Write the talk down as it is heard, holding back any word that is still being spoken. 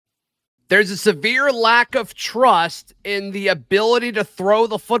There's a severe lack of trust in the ability to throw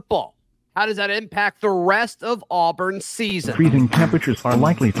the football. How does that impact the rest of Auburn's season? Freezing temperatures are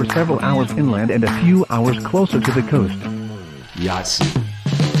likely for several hours inland and a few hours closer to the coast. Yes.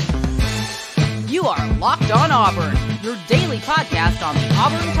 You are Locked On Auburn, your daily podcast on the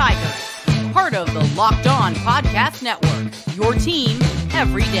Auburn Tigers. Part of the Locked On Podcast Network, your team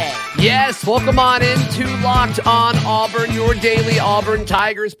every day. Yes, welcome on into Locked On Auburn, your daily Auburn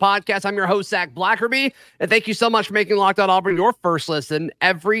Tigers podcast. I'm your host, Zach Blackerby, and thank you so much for making Locked On Auburn your first listen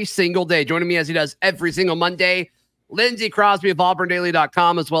every single day. Joining me as he does every single Monday, Lindsey Crosby of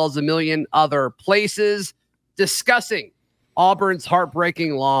AuburnDaily.com, as well as a million other places, discussing Auburn's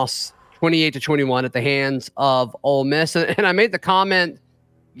heartbreaking loss 28-21 at the hands of Ole Miss. And I made the comment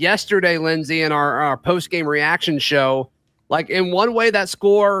yesterday, Lindsey, in our post-game reaction show, like in one way that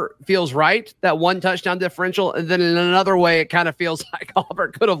score feels right, that one touchdown differential, and then in another way it kind of feels like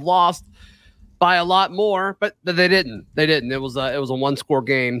Auburn could have lost by a lot more, but they didn't. It was a one-score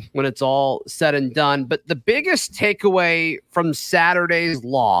game when it's all said and done. But the biggest takeaway from Saturday's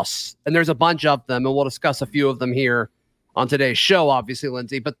loss, and there's a bunch of them, and we'll discuss a few of them here on today's show, obviously,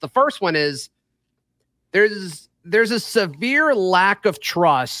 Lindsey. But the first one is there's a severe lack of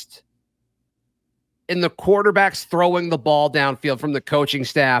trust in the quarterbacks throwing the ball downfield from the coaching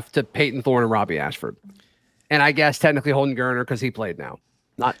staff to Peyton Thorne and Robbie Ashford. And I guess technically Holden Geriner because he played now.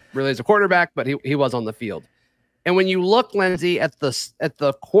 Not really as a quarterback, but he was on the field. And when you look, Lindsey, at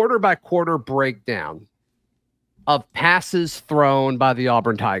the quarter-by-quarter breakdown of passes thrown by the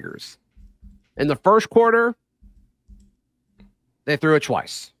Auburn Tigers, in the first quarter, they threw it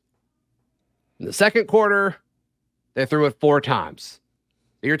twice. In the second quarter, they threw it 4 times.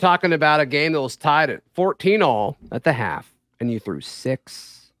 You're talking about a game that was tied at 14-all at the half, and you threw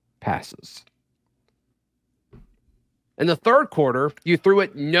 6 passes. In the third quarter, you threw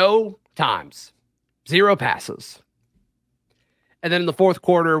it no times, 0 passes. And then in the fourth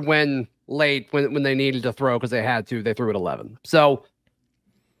quarter, when they needed to throw because they had to, they threw it 11. So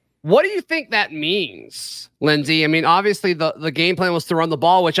what do you think that means, Lindsey? I mean, obviously the game plan was to run the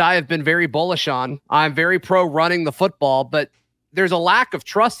ball, which I have been very bullish on. I'm very pro running the football, but there's a lack of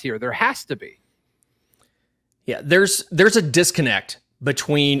trust here. There has to be. Yeah, there's a disconnect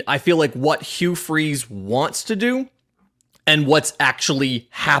between, I feel like, what Hugh Freeze wants to do and what's actually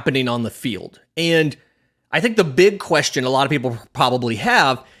happening on the field. And I think the big question a lot of people probably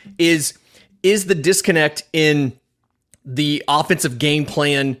have is the disconnect in the offensive game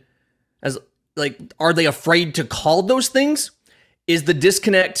plan, as like, are they afraid to call those things? Is the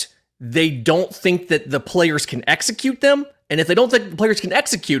disconnect they don't think that the players can execute them? And if they don't think the players can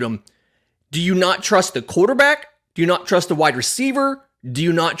execute them, do you not trust the quarterback? Do you not trust the wide receiver? Do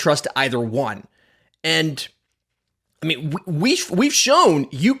you not trust either one? And I mean, we've shown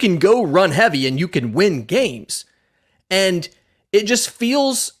you can go run heavy and you can win games. And it just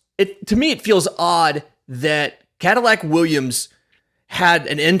feels, to me, it feels odd that Cadillac Williams had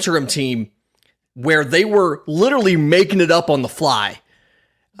an interim team where they were literally making it up on the fly.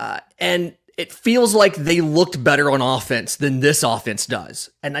 And it feels like they looked better on offense than this offense does.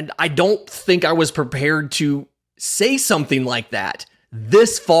 And I don't think I was prepared to say something like that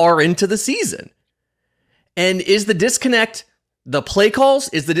this far into the season. And is the disconnect the play calls?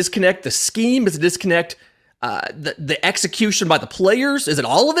 Is the disconnect the scheme? Is the disconnect the execution by the players? Is it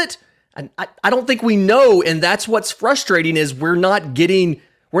all of it? And I don't think we know, and that's what's frustrating is we're not getting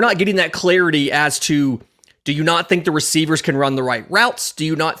that clarity as to, do you not think the receivers can run the right routes? Do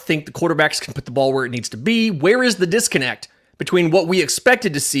you not think the quarterbacks can put the ball where it needs to be? Where is the disconnect between what we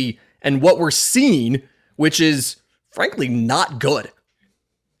expected to see and what we're seeing, which is frankly not good?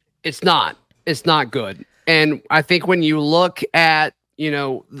 It's not good. And I think when you look at,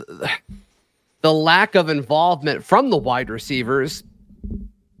 the lack of involvement from the wide receivers,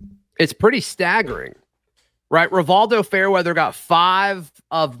 it's pretty staggering, right? Rivaldo Fairweather got 5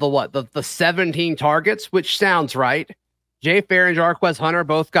 of the 17 targets, which sounds right. Jay Fair and Jarquez Hunter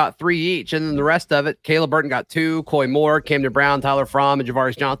both got 3 each. And then the rest of it, Caleb Burton got 2, Coy Moore, Camden Brown, Tyler Fromm, and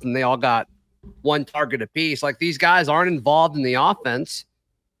Javaris Johnson, they all got 1 target apiece. Like, these guys aren't involved in the offense.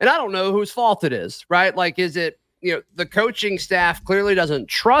 And I don't know whose fault it is, right? Like, is it, the coaching staff clearly doesn't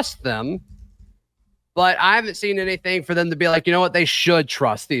trust them, but I haven't seen anything for them to be like, you know what, they should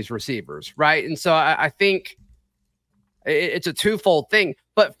trust these receivers, right? And so I think it's a twofold thing.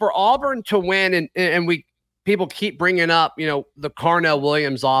 But for Auburn to win, and people keep bringing up, the Carnell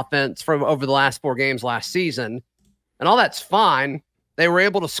Williams offense from over the last 4 games last season, and all that's fine. They were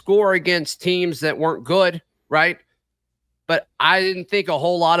able to score against teams that weren't good, right? But I didn't think a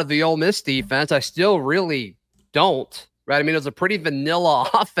whole lot of the Ole Miss defense. I still really don't. right? I mean, it was a pretty vanilla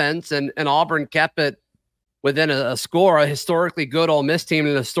offense, and Auburn kept it within a score, a historically good Ole Miss team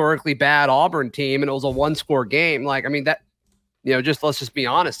and a historically bad Auburn team, and it was a one-score game. Like, I mean, that, let's just be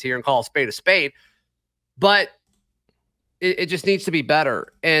honest here and call a spade a spade. But it just needs to be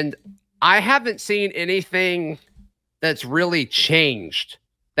better. And I haven't seen anything that's really changed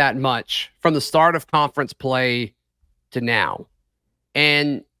that much from the start of conference play to now.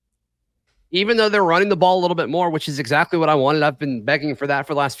 And even though they're running the ball a little bit more, which is exactly what I wanted, I've been begging for that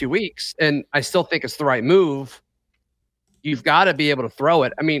for the last few weeks, and I still think it's the right move. You've got to be able to throw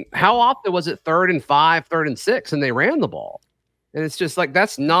it. I mean, how often was it 3rd and 5, 3rd and 6, and they ran the ball? And it's just like,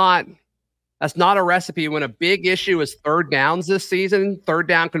 that's not a recipe. When a big issue is third downs this season, third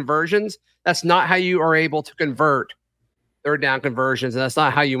down conversions, that's not how you are able to convert third down conversions, and that's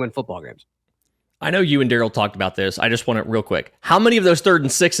not how you win football games. I know you and Daryl talked about this. I just want it real quick. How many of those 3rd and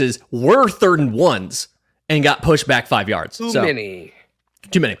 6s were 3rd and 1s and got pushed back 5 yards? Too many.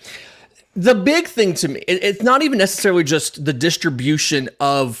 The big thing to me, it's not even necessarily just the distribution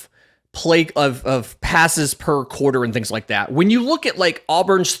of play of passes per quarter and things like that. When you look at like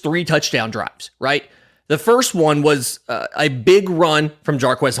Auburn's 3 touchdown drives, right? The first one was a big run from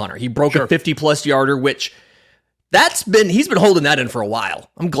Jarquez Hunter. He broke a 50-plus yarder, which he's been holding that in for a while.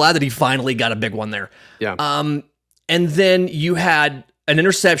 I'm glad that he finally got a big one there. Yeah. And then you had an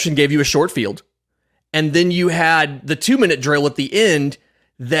interception, gave you a short field. And then you had the 2-minute drill at the end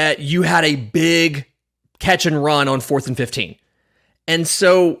that you had a big catch and run on 4th and 15. And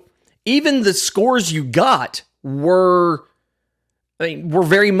so even the scores you got were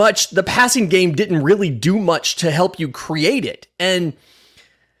very much, the passing game didn't really do much to help you create it. And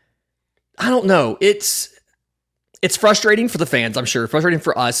I don't know, it's frustrating for the fans, I'm sure, frustrating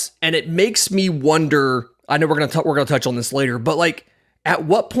for us, and it makes me wonder. I know we're gonna touch on this later, but like, at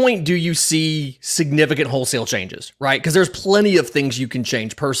what point do you see significant wholesale changes, right? Because there's plenty of things you can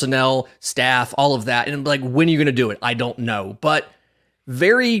change, personnel, staff, all of that, and like, when are you gonna do it? I don't know, but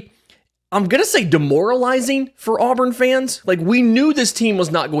I'm gonna say demoralizing for Auburn fans. Like, we knew this team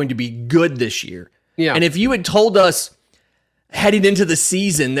was not going to be good this year, and if you had told us heading into the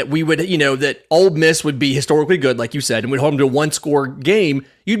season that we would, that Ole Miss would be historically good, like you said, and we'd hold them to a 1-score game,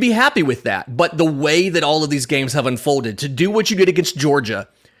 you'd be happy with that. But the way that all of these games have unfolded, to do what you did against Georgia,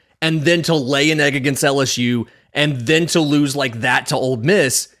 and then to lay an egg against LSU, and then to lose like that to Ole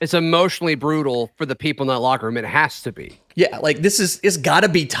Miss, it's emotionally brutal for the people in that locker room. It has to be. Yeah, like it's got to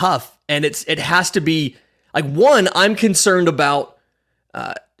be tough, and it has to be like, one, I'm concerned about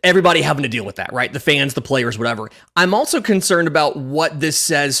everybody having to deal with that, right? The fans, the players, whatever. I'm also concerned about what this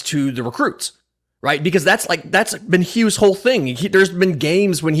says to the recruits, right? Because that's been Hugh's whole thing. There's been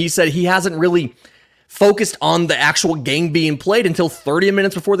games when he said he hasn't really focused on the actual game being played until 30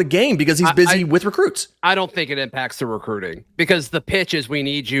 minutes before the game because he's busy with recruits. I don't think it impacts the recruiting because the pitch is we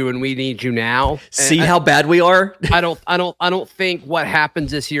need you and we need you now. See how bad we are? I don't think what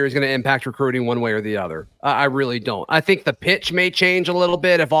happens this year is going to impact recruiting one way or the other. I really don't. I think the pitch may change a little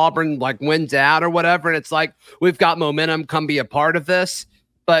bit if Auburn like wins out or whatever, and it's like, we've got momentum, come be a part of this.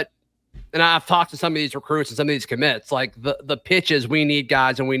 But and I've talked to some of these recruits and some of these commits, like the pitches, we need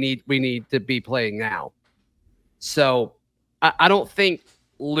guys and we need to be playing now. So I don't think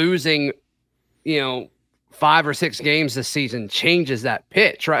losing, 5 or 6 games this season changes that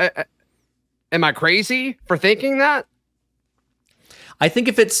pitch, right? Am I crazy for thinking that? I think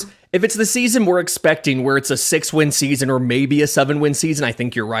if it's the season we're expecting, where it's a 6-win season or maybe a 7-win season, I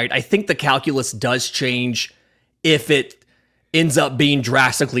think you're right. I think the calculus does change if it ends up being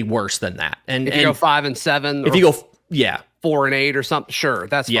drastically worse than that. And if you go 5 and 7, if you go 4 and 8 or something, sure,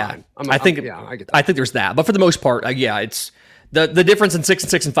 that's fine. I think get that. I think there's that, but for the most part, it's the difference in 6 and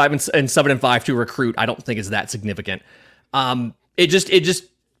 6 and 5 and 7 and 5 to recruit. I don't think is that significant. It just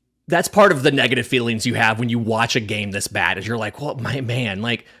that's part of the negative feelings you have when you watch a game this bad. Is you're like, well, my man,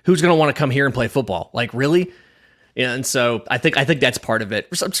 like, who's gonna want to come here and play football? Like, really? Yeah, and so I think that's part of it.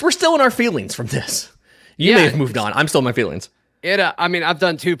 We're still in our feelings from this. You may have moved on. I'm still in my feelings. I've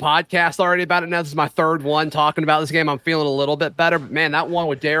done 2 podcasts already about it now. This is my 3rd one talking about this game. I'm feeling a little bit better. But man, that one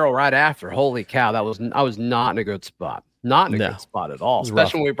with Daryl right after, holy cow, I was not in a good spot. Not in a good spot at all.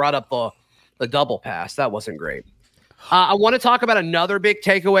 Especially when we brought up the double pass. That wasn't great. I want to talk about another big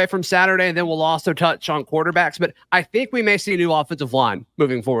takeaway from Saturday, and then we'll also touch on quarterbacks. But I think we may see a new offensive line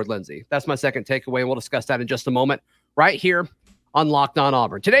moving forward, Lindsay. That's my second takeaway, and we'll discuss that in just a moment right here on Locked On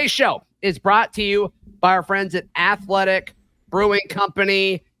Auburn. Today's show is brought to you by our friends at Athletic Brewing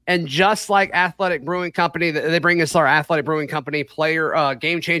Company. And just like Athletic Brewing Company, they bring us our Athletic Brewing Company player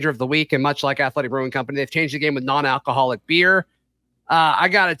game changer of the week. And much like Athletic Brewing Company, they've changed the game with non-alcoholic beer. I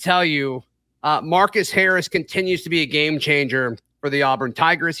got to tell you, Marcus Harris continues to be a game changer for the Auburn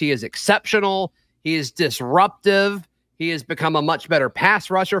Tigers. He is exceptional. He is disruptive. He has become a much better pass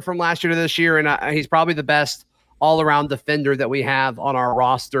rusher from last year to this year, and he's probably the best all-around defender that we have on our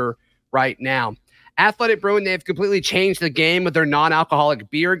roster right now. Athletic Brewing, they've completely changed the game with their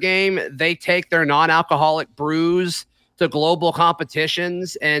non-alcoholic beer game. They take their non-alcoholic brews to global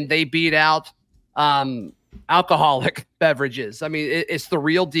competitions, and they beat out alcoholic beverages. I mean, it's the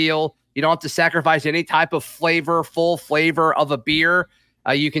real deal. You don't have to sacrifice any type of flavor, full flavor of a beer.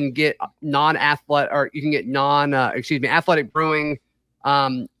 You can get Athletic Brewing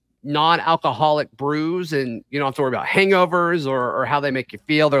non-alcoholic brews, and you don't have to worry about hangovers or how they make you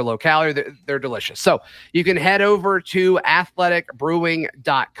feel. They're low calorie. They're delicious. So you can head over to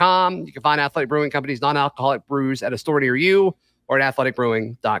athleticbrewing.com. You can find Athletic Brewing Company's non-alcoholic brews at a store near you or at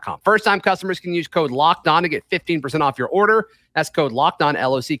athleticbrewing.com. First-time customers can use code LOCKEDON to get 15% off your order. That's code LOCKEDON,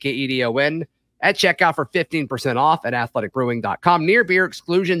 LOCKEDON, at checkout for 15% off at athleticbrewing.com. Near beer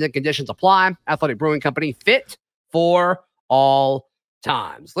exclusions and conditions apply. Athletic Brewing Company, fit for all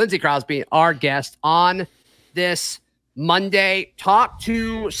times. Lindsey Crosby, our guest on this Monday. Talk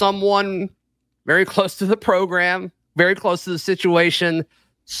to someone very close to the program, very close to the situation.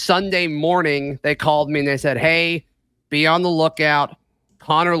 Sunday morning, they called me and they said, hey, be on the lookout.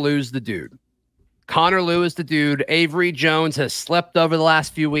 Connor Lew's the dude. Connor Lew is the dude. Avery Jones has slipped over the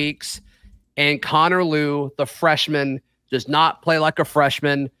last few weeks, and Connor Lew, the freshman, does not play like a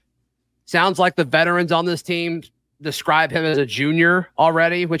freshman. Sounds like the veterans on this team describe him as a junior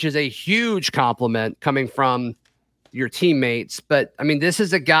already, which is a huge compliment coming from your teammates. But I mean, this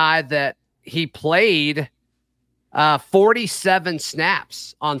is a guy that he played 47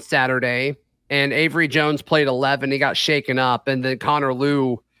 snaps on Saturday, and Avery Jones played 11. He got shaken up, and then Connor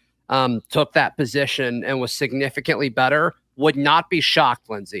Lew took that position and was significantly better. Would not be shocked,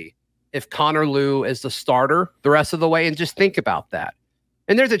 Lindsey, if Connor Lew is the starter the rest of the way. And just think about that.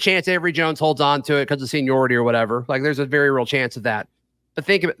 And there's a chance Avery Jones holds on to it because of seniority or whatever. Like, there's a very real chance of that. But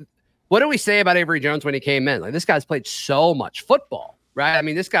think of it. What do we say about Avery Jones when he came in? Like, this guy's played so much football, right? I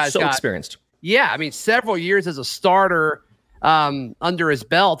mean, this guy's so experienced. Yeah, I mean, several years as a starter under his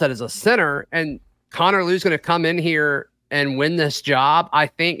belt as a center. And Connor Lew's going to come in here and win this job. I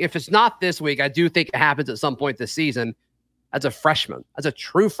think if it's not this week, I do think it happens at some point this season as a freshman, as a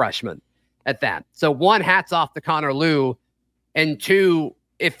true freshman at that. So one, hats off to Connor Lew. And two,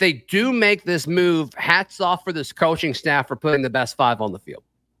 if they do make this move, hats off for this coaching staff for putting the best five on the field.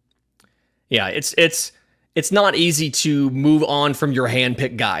 Yeah, it's not easy to move on from your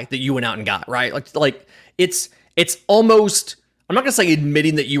handpicked guy that you went out and got, right? Like it's almost, I'm not gonna say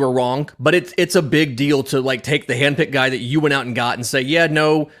admitting that you were wrong, but it's a big deal to like take the handpicked guy that you went out and got and say, yeah,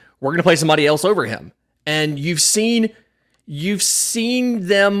 no, we're gonna play somebody else over him. And you've seen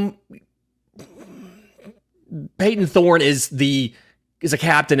them. Peyton Thorne is a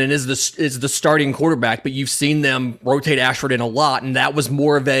captain and is the starting quarterback, but you've seen them rotate Ashford in a lot, and that was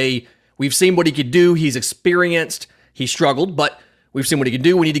more of a, we've seen what he could do. He's experienced. He struggled, but we've seen what he can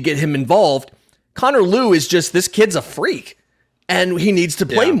do. We need to get him involved. Connor Lew is just, this kid's a freak, and he needs to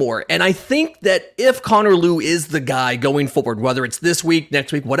play more. And I think that if Connor Lew is the guy going forward, whether it's this week,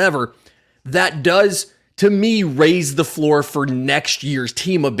 next week, whatever, that does, to me, raise the floor for next year's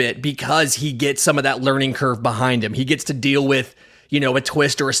team a bit, because he gets some of that learning curve behind him. He gets to deal with, a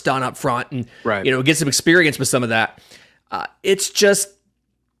twist or a stun up front, and, get some experience with some of that. It's just,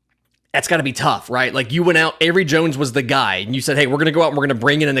 that's got to be tough, right? Like, you went out, Avery Jones was the guy, and you said, hey, we're going to go out and we're going to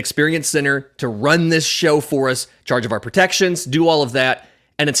bring in an experienced center to run this show for us, charge of our protections, do all of that,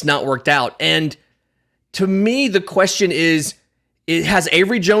 and it's not worked out. And to me, the question is, has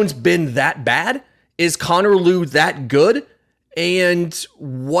Avery Jones been that bad? Is Connor Lew that good? And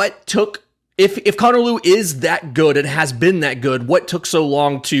what took, if Connor Lew is that good and has been that good, what took so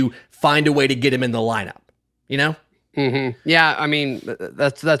long to find a way to get him in the lineup? Mm-hmm. Yeah, I mean,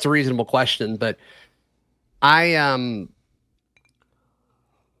 that's a reasonable question, but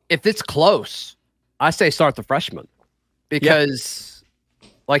if it's close, I say start the freshman, because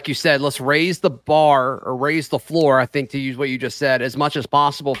like you said, let's raise the bar or raise the floor, I think, to use what you just said, as much as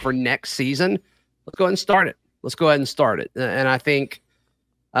possible for next season. Let's go ahead and start it. And I think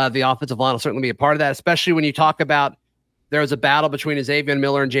the offensive line will certainly be a part of that, especially when you talk about there was a battle between Xavier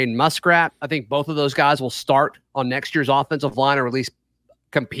Miller and Jaden Muskrat. I think both of those guys will start on next year's offensive line, or at least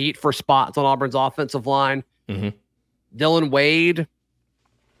compete for spots on Auburn's offensive line. Mm-hmm. Dylan Wade,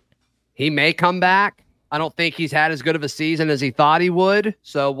 he may come back. I don't think he's had as good of a season as he thought he would.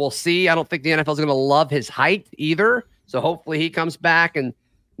 So we'll see. I don't think the NFL is going to love his height either. So hopefully he comes back. And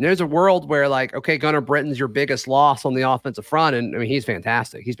And there's a world where, like, okay, Gunnar Britton's your biggest loss on the offensive front. And I mean, he's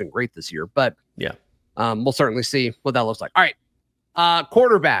fantastic. He's been great this year. But yeah, we'll certainly see what that looks like. All right.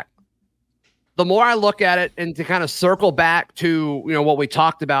 Quarterback. The more I look at it, and to kind of circle back to, what we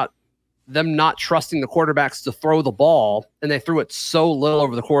talked about, them not trusting the quarterbacks to throw the ball, and they threw it so little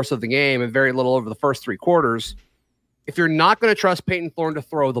over the course of the game and very little over the first 3 quarters. If you're not going to trust Peyton Thorne to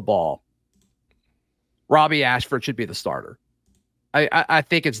throw the ball, Robbie Ashford should be the starter. I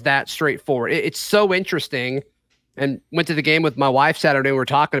think it's that straightforward. It's so interesting. And went to the game with my wife Saturday. And we were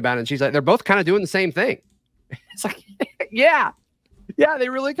talking about it, and she's like, they're both kind of doing the same thing. It's like, yeah, they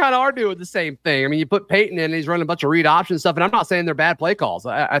really kind of are doing the same thing. I mean, you put Peyton in, and he's running a bunch of read option stuff. And I'm not saying they're bad play calls.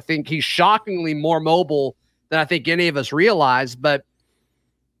 I think he's shockingly more mobile than I think any of us realize. But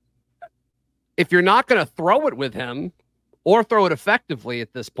if you're not going to throw it with him or throw it effectively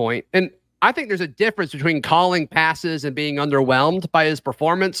at this point, and I think there's a difference between calling passes and being underwhelmed by his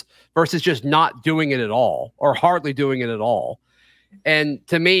performance versus just not doing it at all or hardly doing it at all. And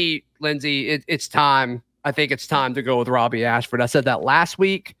to me, Lindsay, it's time. I think it's time to go with Robbie Ashford. I said that last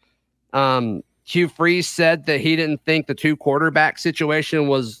week. Hugh Freeze said that he didn't think the 2 quarterback situation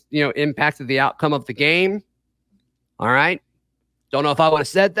was, impacted the outcome of the game. All right. Don't know if I would have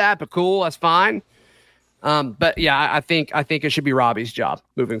said that, but cool. That's fine. But yeah, I think it should be Robbie's job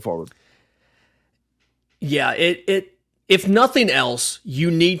moving forward. Yeah, if nothing else,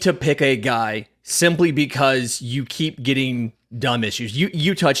 you need to pick a guy simply because you keep getting dumb issues.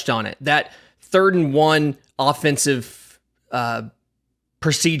 You touched on it. That 3rd and 1 offensive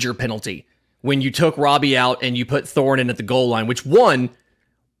procedure penalty when you took Robbie out and you put Thorne in at the goal line, which why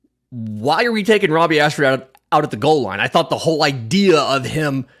are we taking Robbie Ashford out at the goal line? I thought the whole idea of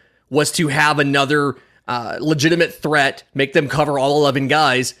him was to have another legitimate threat, make them cover all 11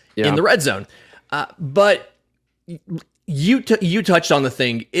 guys in the red zone. But you touched on the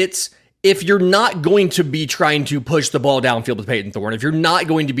thing. It's if you're not going to be trying to push the ball downfield with Peyton Thorne, if you're not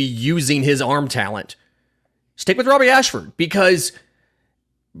going to be using his arm talent, stick with Robbie Ashford, because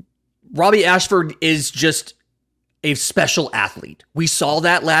Robbie Ashford is just a special athlete. We saw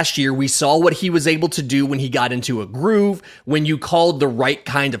that last year. We saw what he was able to do when he got into a groove, when you called the right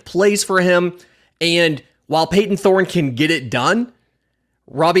kind of plays for him. And while Peyton Thorne can get it done,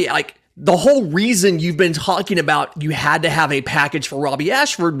 Robbie, the whole reason you've been talking about you had to have a package for Robbie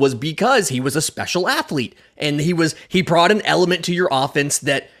Ashford was because he was a special athlete, and he brought an element to your offense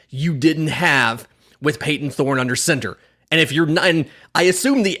that you didn't have with Peyton Thorne under center. And if you're not, and I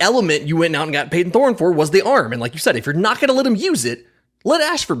assume the element you went out and got Peyton Thorne for was the arm. And like you said, if you're not going to let him use it, let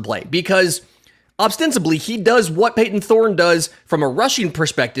Ashford play, because ostensibly he does what Peyton Thorne does from a rushing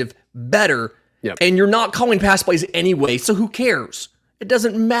perspective better. Yep. And you're not calling pass plays anyway, so who cares? It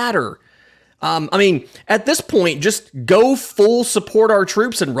doesn't matter. I mean, at this point, just go full support our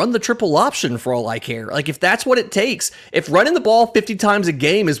troops and run the triple option for all I care. Like, if that's what it takes, if running the ball 50 times a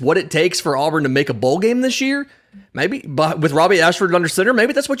game is what it takes for Auburn to make a bowl game this year, maybe, but with Robbie Ashford under center,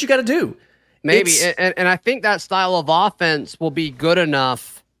 maybe that's what you got to do. Maybe. And I think that style of offense will be good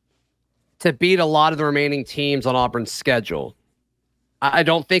enough to beat a lot of the remaining teams on Auburn's schedule. I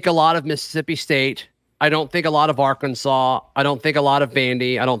don't think a lot of Mississippi State. I don't think a lot of Arkansas. I don't think a lot of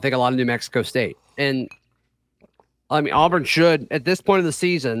Vandy. I don't think a lot of New Mexico State. And I mean, Auburn should, at this point of the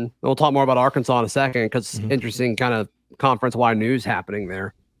season, we'll talk more about Arkansas in a second because interesting kind of conference-wide news happening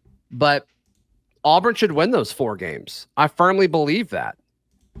there. But Auburn should win those 4 games. I firmly believe that.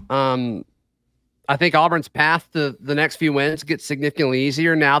 I think Auburn's path to the next few wins gets significantly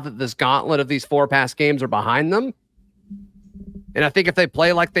easier now that this gauntlet of these 4 past games are behind them. And I think if they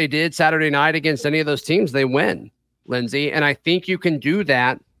play like they did Saturday night against any of those teams, they win, Lindsay. And I think you can do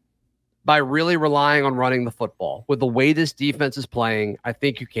that by really relying on running the football. With the way this defense is playing, I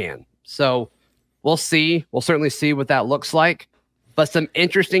think you can. So we'll see. We'll certainly see what that looks like. But some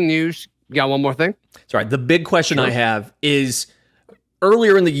interesting news. You got one more thing? Sorry. The big question I have is,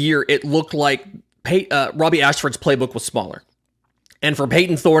 earlier in the year, it looked like Robbie Ashford's playbook was smaller. And for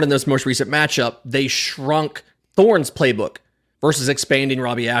Peyton Thorne in this most recent matchup, they shrunk Thorne's playbook versus expanding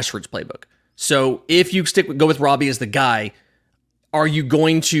Robbie Ashford's playbook. So if you go with Robbie as the guy, what are you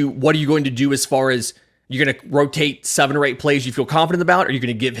going to do as far as you're going to rotate 7 or 8 plays you feel confident about, or are you going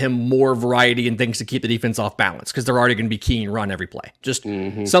to give him more variety and things to keep the defense off balance? Because they're already going to be keying run every play. Just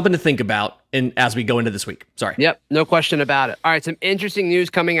something to think about as we go into this week. Sorry. Yep, no question about it. All right, some interesting news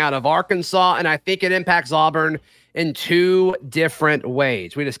coming out of Arkansas, and I think it impacts Auburn in 2 different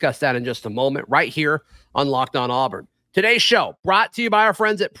ways. We discuss that in just a moment right here on Locked On Auburn. Today's show brought to you by our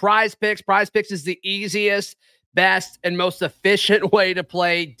friends at Prize Picks. Prize Picks is the easiest, best, and most efficient way to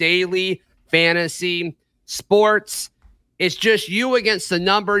play daily fantasy sports. It's just you against the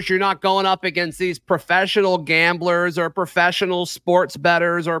numbers. You're not going up against these professional gamblers or professional sports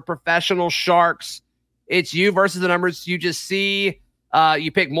bettors or professional sharks. It's you versus the numbers. You just see,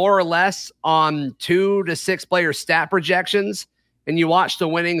 you pick more or less on 2 to 6 player stat projections, and you watch the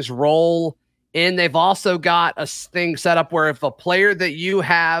winnings roll in. They've also got a thing set up where if a player that you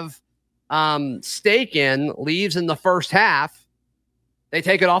have stake in leaves in the first half, they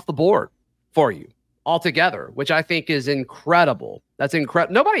take it off the board for you altogether, which I think is incredible. That's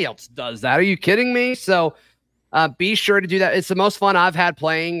incredible. Nobody else does that. Are you kidding me? So be sure to do that. It's the most fun I've had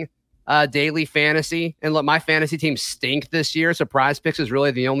playing daily fantasy. And look, my fantasy team stink this year. So Prize Picks is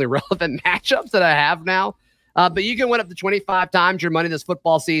really the only relevant matchups that I have now. But you can win up to 25 times your money this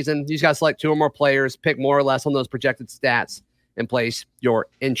football season. You just got to select 2 or more players, pick more or less on those projected stats, and place your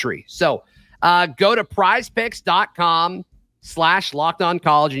entry. So go to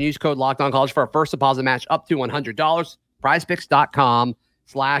prizepicks.com/LockedOnCollege and use code LockedOnCollege for our first deposit match up to $100.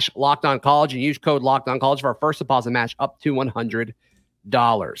 prizepicks.com/LockedOnCollege and use code LockedOnCollege for our first deposit match up to $100.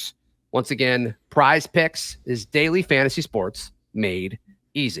 Once again, Prize Picks is daily fantasy sports made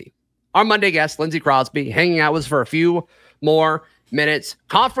easy. Our Monday guest, Lindsey Crosby, hanging out with us for a few more minutes.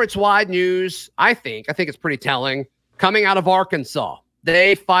 Conference-wide news, I think it's pretty telling, coming out of Arkansas.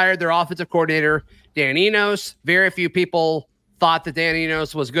 They fired their offensive coordinator, Dan Enos. Very few people thought that Dan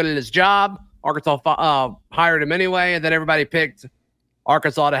Enos was good at his job. Arkansas hired him anyway, and then everybody picked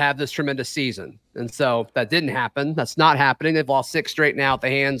Arkansas to have this tremendous season. And so that didn't happen. That's not happening. They've lost 6 straight now at the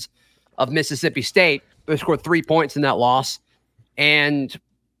hands of Mississippi State. They scored 3 points in that loss. And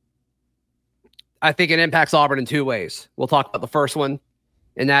I think it impacts Auburn in 2 ways. We'll talk about the first one,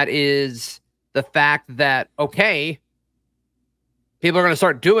 and that is the fact that, okay, people are going to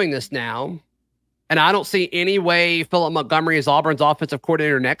start doing this now, and I don't see any way Philip Montgomery is Auburn's offensive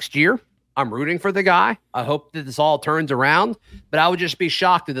coordinator next year. I'm rooting for the guy. I hope that this all turns around, but I would just be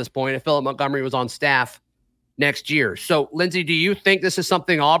shocked at this point if Philip Montgomery was on staff next year. So, Lindsey, do you think this is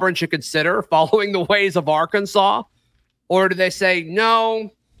something Auburn should consider following the ways of Arkansas, or do they say,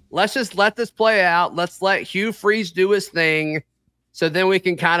 no, let's just let this play out. Let's let Hugh Freeze do his thing. So then we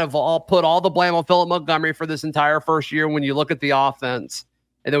can kind of all put all the blame on Philip Montgomery for this entire first year when you look at the offense,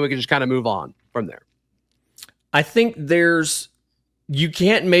 and then we can just kind of move on from there. I think you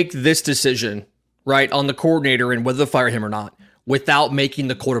can't make this decision, right, on the coordinator and whether to fire him or not without making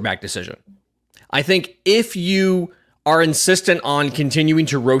the quarterback decision. I think if you are insistent on continuing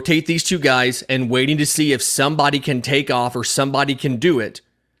to rotate these 2 guys and waiting to see if somebody can take off or somebody can do it,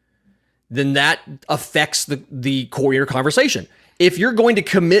 then that affects the coordinator conversation. If you're going to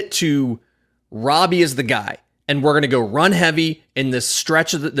commit to Robbie as the guy, and we're going to go run heavy in this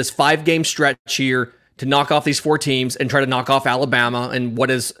stretch of this 5-game stretch here to knock off these 4 teams and try to knock off Alabama and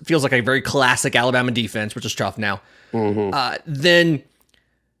what feels like a very classic Alabama defense, which is tough now, then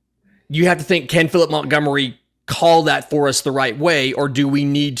you have to think, can Philip Montgomery call that for us the right way, or do we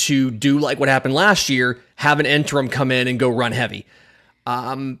need to do like what happened last year, have an interim come in and go run heavy?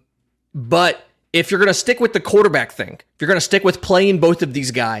 But if you're going to stick with the quarterback thing, if you're going to stick with playing both of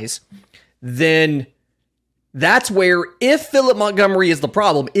these guys, then that's where, if Philip Montgomery is the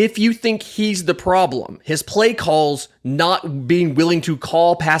problem, if you think he's the problem, his play calls not being willing to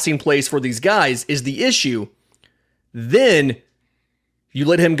call passing plays for these guys is the issue, then you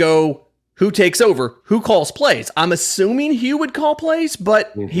let him go. Who takes over? Who calls plays? I'm assuming Hugh would call plays,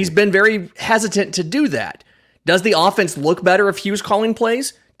 but he's been very hesitant to do that. Does the offense look better if Hugh's calling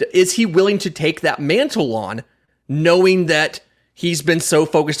plays? Is he willing to take that mantle on, knowing that he's been so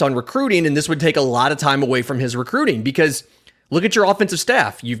focused on recruiting and this would take a lot of time away from his recruiting? Because look at your offensive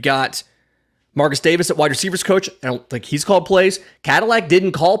staff. You've got Marcus Davis at wide receivers coach. I don't think he's called plays. Cadillac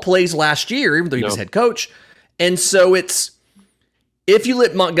didn't call plays last year, even though he was head coach. And so if you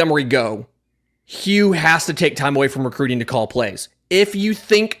let Montgomery go, Hugh has to take time away from recruiting to call plays. If you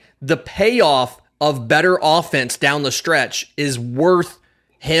think the payoff of better offense down the stretch is worth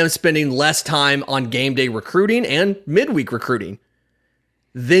him spending less time on game day recruiting and midweek recruiting,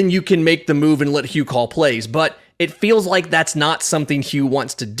 then you can make the move and let Hugh call plays. But it feels like that's not something Hugh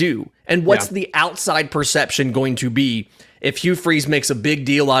wants to do. And what's the outside perception going to be if Hugh Freeze makes a big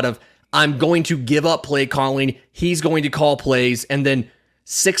deal out of, I'm going to give up play calling, he's going to call plays, and then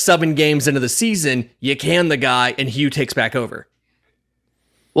 6-7 games into the season, you can the guy and Hugh takes back over?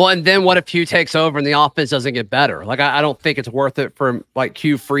 Well, and then what if Hugh takes over and the offense doesn't get better? Like, I don't think it's worth it from like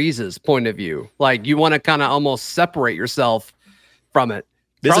Hugh Freeze's point of view. Like, you want to kind of almost separate yourself from it.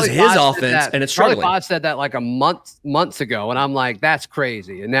 This is his offense, and it's struggling. Charlie Pod said that like months ago, and I'm like, that's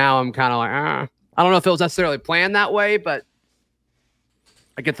crazy. And now I'm kind of like, I don't know if it was necessarily planned that way, but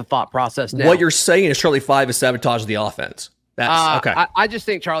I get the thought process now. What you're saying is Charlie 5 is sabotage the offense. That's okay. I just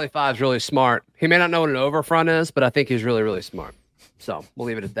think Charlie 5 is really smart. He may not know what an overfront is, but I think he's really, really smart. So we'll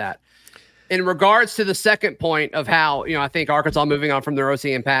leave it at that. In regards to the second point of how, I think Arkansas moving on from their OC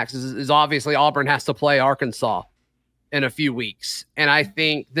impacts is obviously Auburn has to play Arkansas in a few weeks. And I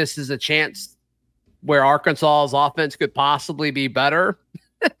think this is a chance where Arkansas's offense could possibly be better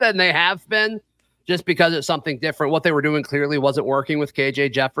than they have been, just because it's something different. What they were doing clearly wasn't working with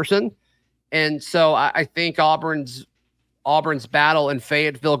KJ Jefferson. And so I think Auburn's battle in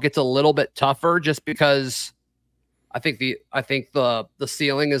Fayetteville gets a little bit tougher, just because I think the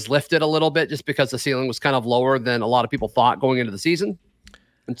ceiling is lifted a little bit, just because the ceiling was kind of lower than a lot of people thought going into the season.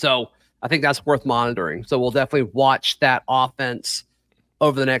 And so I think that's worth monitoring. So we'll definitely watch that offense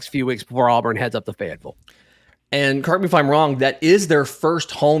over the next few weeks before Auburn heads up to Fayetteville. And correct me if I'm wrong, that is their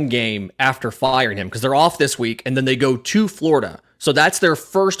first home game after firing him, because they're off this week and then they go to Florida. So that's their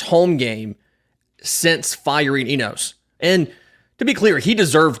first home game since firing Enos. And to be clear, he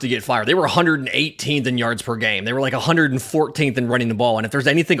deserved to get fired. They were 118th in yards per game. They were like 114th in running the ball. And if there's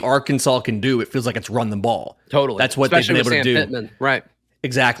anything Arkansas can do, it feels like it's run the ball. Totally. That's what they've been able to do. Pittman. Right.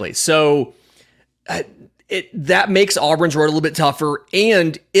 Exactly. So that makes Auburn's road a little bit tougher.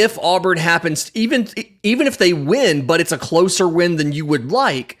 And if Auburn happens, even if they win, but it's a closer win than you would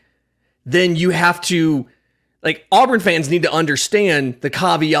like, then you have to, Auburn fans need to understand the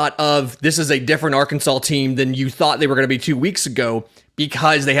caveat of this is a different Arkansas team than you thought they were going to be 2 weeks ago,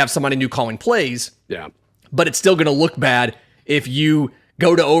 because they have somebody new calling plays. Yeah. But it's still going to look bad if you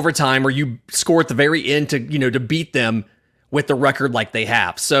go to overtime or you score at the very end to beat them with the record like they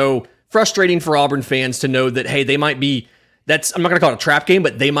have. So frustrating for Auburn fans to know that, hey, they might be, I'm not going to call it a trap game,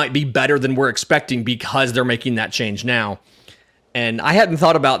 but they might be better than we're expecting because they're making that change now. And I hadn't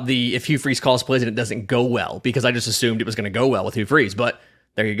thought about if Hugh Freeze calls plays and it doesn't go well, because I just assumed it was going to go well with Hugh Freeze. But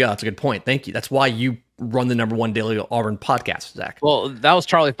there you go. That's a good point. Thank you. That's why you run the #1 daily Auburn podcast, Zach. Well, that was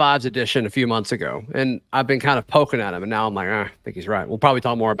Charlie 5's edition a few months ago, and I've been kind of poking at him, and now I'm like, I think he's right. We'll probably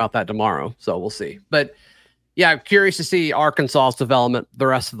talk more about that tomorrow, so we'll see. But yeah, I'm curious to see Arkansas's development the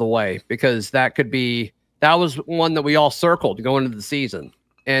rest of the way, because that was one that we all circled going into the season.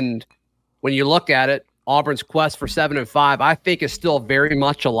 And when you look at it, Auburn's quest for 7-5, I think, is still very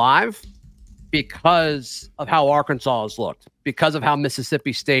much alive because of how Arkansas has looked, because of how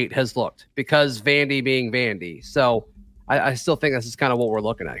Mississippi State has looked, because Vandy being Vandy. So I still think this is kind of what we're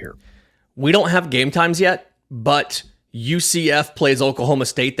looking at here. We don't have game times yet, but UCF plays Oklahoma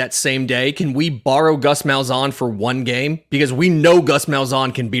State that same day. Can we borrow Gus Malzahn for one game? Because we know Gus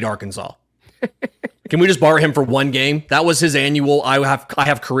Malzahn can beat Arkansas. Can we just borrow him for one game? That was his annual I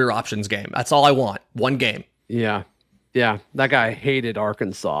have career options game. That's all I want. One game. Yeah. Yeah. That guy hated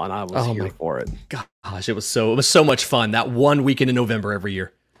Arkansas, and I was here for it. Gosh, it was so much fun. That one weekend in November every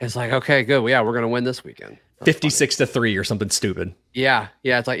year. It's like, okay, good. Well, yeah, we're going to win this weekend. 56-3 or something stupid. Yeah.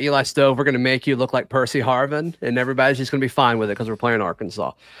 Yeah. It's like, Eli Stove, we're going to make you look like Percy Harvin, and everybody's just going to be fine with it because we're playing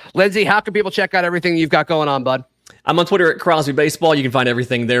Arkansas. Lindsay, how can people check out everything you've got going on, bud? I'm on Twitter at Crosby Baseball. You can find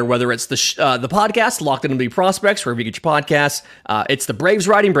everything there, whether it's the podcast, Locked In MLB Prospects, wherever you get your podcasts. It's the Braves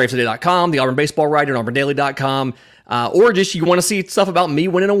writing, bravestoday.com, the Auburn Baseball writing, auburndaily.com, or just you want to see stuff about me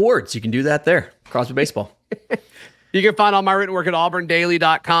winning awards. You can do that there. Crosby Baseball. You can find all my written work at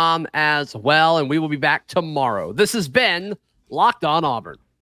auburndaily.com as well, and we will be back tomorrow. This has been Locked On Auburn.